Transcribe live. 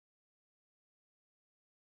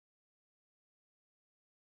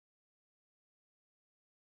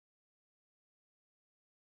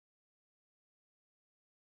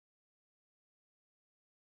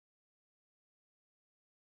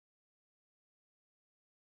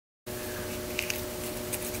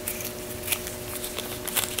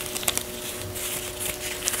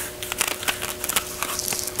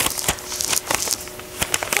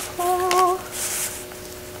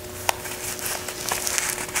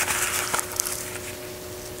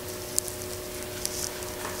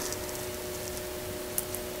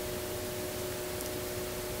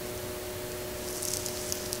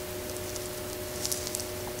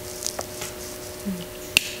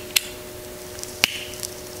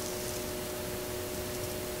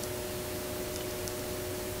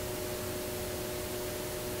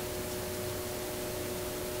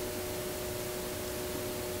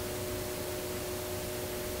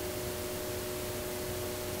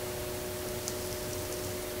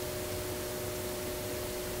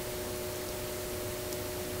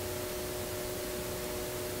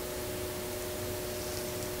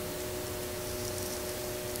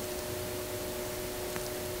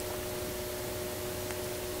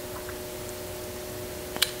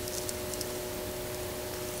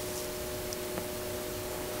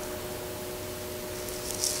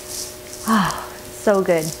So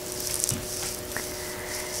good.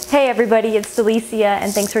 Hey everybody, it's Delicia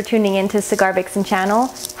and thanks for tuning in to CIGARVIXEN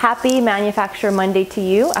channel. Happy Manufacturer Monday to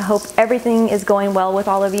you. I hope everything is going well with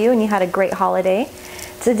all of you and you had a great holiday.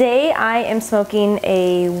 Today I am smoking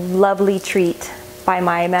a lovely treat by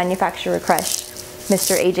my manufacturer crush,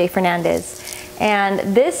 Mr. AJ Fernandez.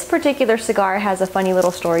 And this particular cigar has a funny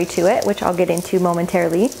little story to it, which I'll get into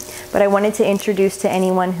momentarily. But I wanted to introduce to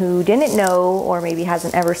anyone who didn't know or maybe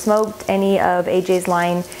hasn't ever smoked any of AJ's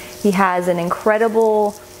line. He has an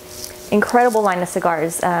incredible line of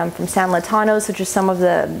cigars from San Latanos, which is some of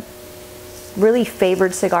the really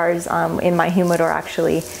favored cigars in my humidor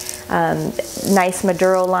actually. Nice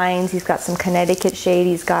Maduro lines. He's got some Connecticut shade.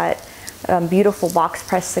 He's got beautiful box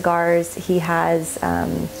press cigars. He has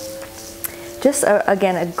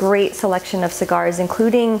again a great selection of cigars,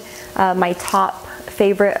 including my top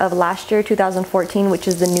favorite of last year, 2014, which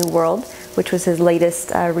is the New World, which was his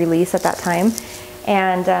latest release at that time.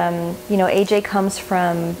 And you know, AJ comes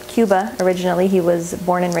from Cuba originally. He was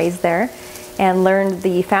born and raised there and learned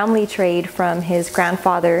the family trade from his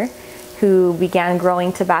grandfather, who began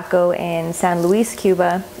growing tobacco in San Luis,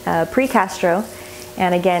 Cuba, pre-Castro,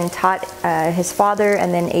 and again taught his father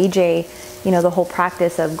and then AJ, you know, the whole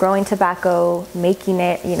practice of growing tobacco, making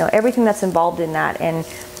it, you know, everything that's involved in that. And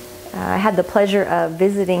I had the pleasure of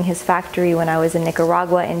visiting his factory when I was in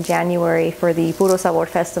Nicaragua in January for the Puro Sabor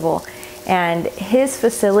Festival. And his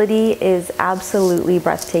facility is absolutely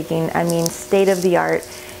breathtaking. I mean, state of the art.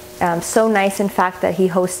 So nice, in fact, that he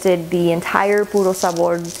hosted the entire Puro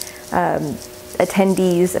Sabor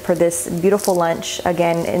attendees for this beautiful lunch,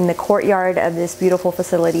 again, in the courtyard of this beautiful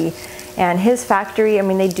facility. And his factory, I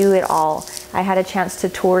mean, they do it all. I had a chance to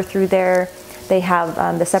tour through there. They have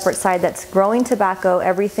the separate side that's growing tobacco,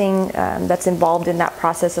 everything that's involved in that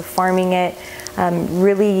process of farming it,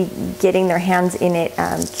 really getting their hands in it,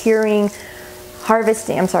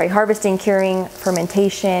 harvesting, curing,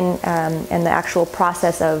 fermentation, and the actual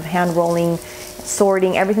process of hand rolling,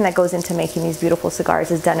 sorting, everything that goes into making these beautiful cigars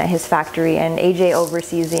is done at his factory. And AJ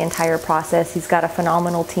oversees the entire process. He's got a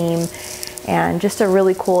phenomenal team and just a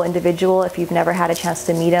really cool individual. If you've never had a chance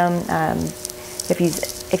to meet him, if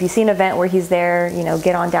you see an event where he's there, you know,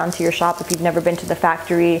 get on down to your shop. If you've never been to the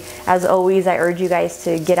factory, as always, I urge you guys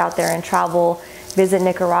to get out there and travel, visit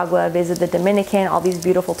Nicaragua, visit the Dominican, all these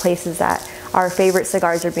beautiful places that our favorite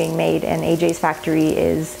cigars are being made, and AJ's factory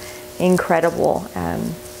is incredible.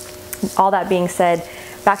 All that being said,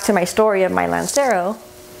 back to my story of my Lancero.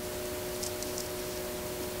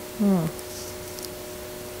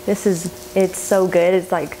 It's so good.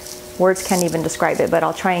 It's like words can't even describe it, but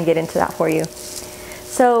I'll try and get into that for you.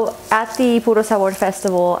 So at the Puro Sabor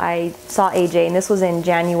Festival, I saw AJ, and this was in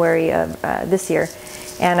January of this year.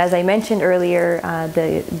 And as I mentioned earlier,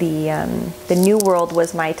 the New World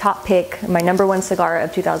was my top pick, my #1 cigar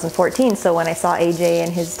of 2014. So when I saw AJ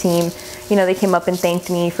and his team, you know, they came up and thanked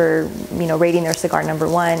me for, you know, rating their cigar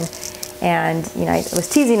 #1. And, you know, I was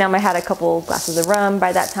teasing them. I had a couple glasses of rum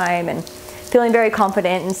by that time and feeling very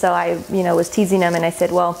confident. And so I, you know, was teasing them and I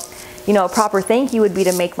said, well, you know, a proper thank you would be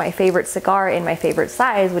to make my favorite cigar in my favorite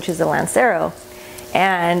size, which is a Lancero.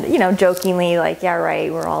 And, you know, jokingly, like, yeah,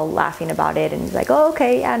 right, we're all laughing about it. And he's like, oh,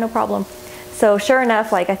 okay, yeah, no problem. So sure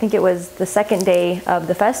enough, like, I think it was the second day of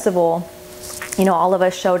the festival, you know, all of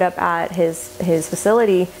us showed up at his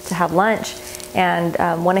facility to have lunch. And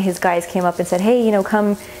one of his guys came up and said, hey, you know,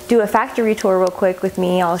 come do a factory tour real quick with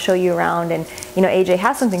me. I'll show you around. And, you know, AJ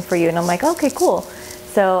has something for you. And I'm like, okay, cool.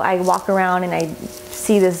 So I walk around and I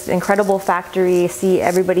see this incredible factory, see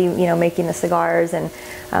everybody, you know, making the cigars and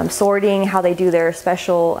sorting, how they do their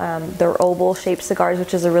special, their oval shaped cigars,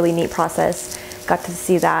 which is a really neat process. Got to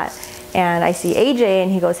see that. And I see AJ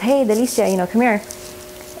and he goes, hey, Delicia, you know, come here.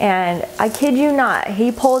 And I kid you not,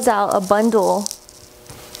 he pulls out a bundle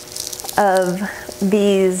of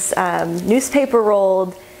these newspaper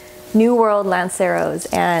rolled New World Lanceros.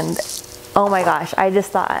 And oh my gosh, I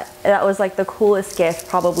just thought that was like the coolest gift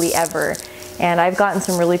probably ever. And I've gotten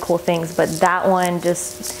some really cool things, but that one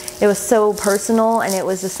just, it was so personal and it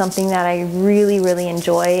was just something that I really, really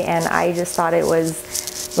enjoy. And I just thought it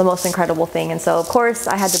was the most incredible thing. And so of course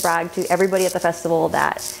I had to brag to everybody at the festival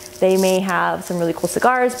that they may have some really cool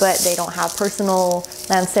cigars, but they don't have personal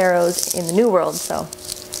Lanceros in the New World. So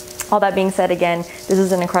all that being said, again, this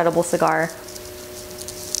is an incredible cigar.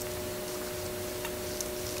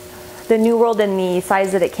 The New World in the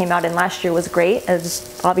size that it came out in last year was great,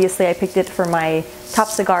 as obviously I picked it for my top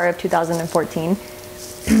cigar of 2014.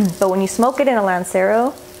 But when you smoke it in a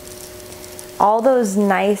Lancero, all those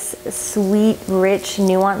nice, sweet, rich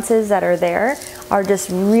nuances that are there are just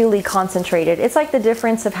really concentrated. It's like the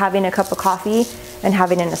difference of having a cup of coffee and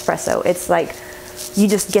having an espresso. It's like you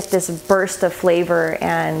just get this burst of flavor,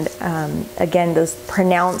 and again, those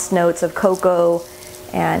pronounced notes of cocoa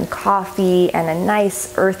and coffee and a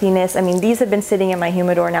nice earthiness. I mean, these have been sitting in my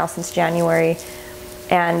humidor now since January,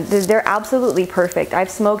 and they're absolutely perfect. I've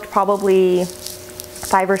smoked probably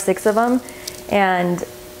 5 or 6 of them, and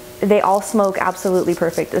they all smoke absolutely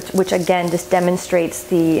perfect, which again just demonstrates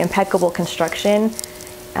the impeccable construction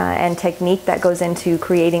and technique that goes into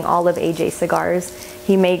creating all of AJ cigars.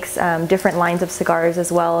 He makes different lines of cigars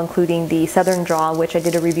as well, including the Southern Draw, which I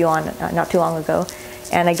did a review on not too long ago.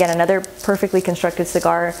 And again, another perfectly constructed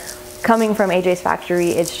cigar coming from AJ's factory.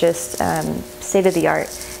 It's just state of the art,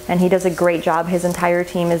 and he does a great job. His entire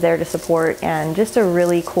team is there to support, and just a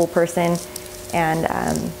really cool person. And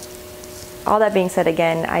all that being said,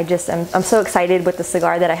 again, I'm so excited with the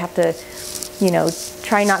cigar that I have to, you know,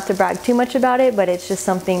 try not to brag too much about it, but it's just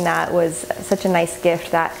something that was such a nice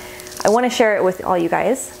gift that I want to share it with all you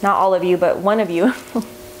guys. Not all of you, but one of you.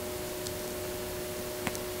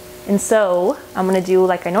 And so I'm going to do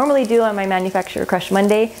like I normally do on my Manufacturer Crush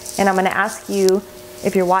Monday, and I'm going to ask you,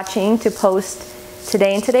 if you're watching, to post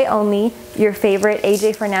today and today only your favorite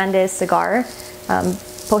AJ Fernandez cigar.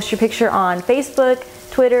 Post your picture on Facebook,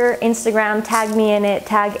 Twitter, Instagram, tag me in it,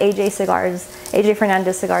 tag AJ Cigars, AJ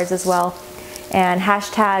Fernandez Cigars as well, and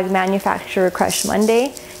hashtag Manufacturer Crush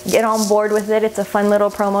Monday. Get on board with it. It's a fun little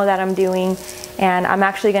promo that I'm doing, and I'm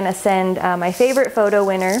actually going to send my favorite photo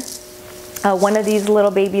winner one of these little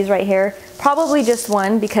babies right here. Probably just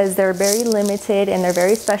one, because they're very limited and they're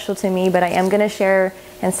very special to me, but I am going to share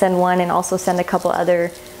and send one, and also send a couple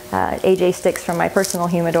other AJ sticks from my personal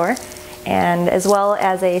humidor, and as well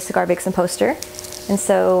as a CIGARVIXEN poster. And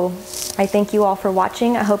so I thank you all for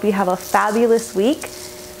watching. I hope you have a fabulous week.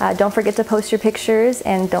 Don't forget to post your pictures,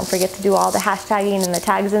 and don't forget to do all the hashtagging and the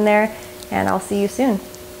tags in there, and I'll see you soon.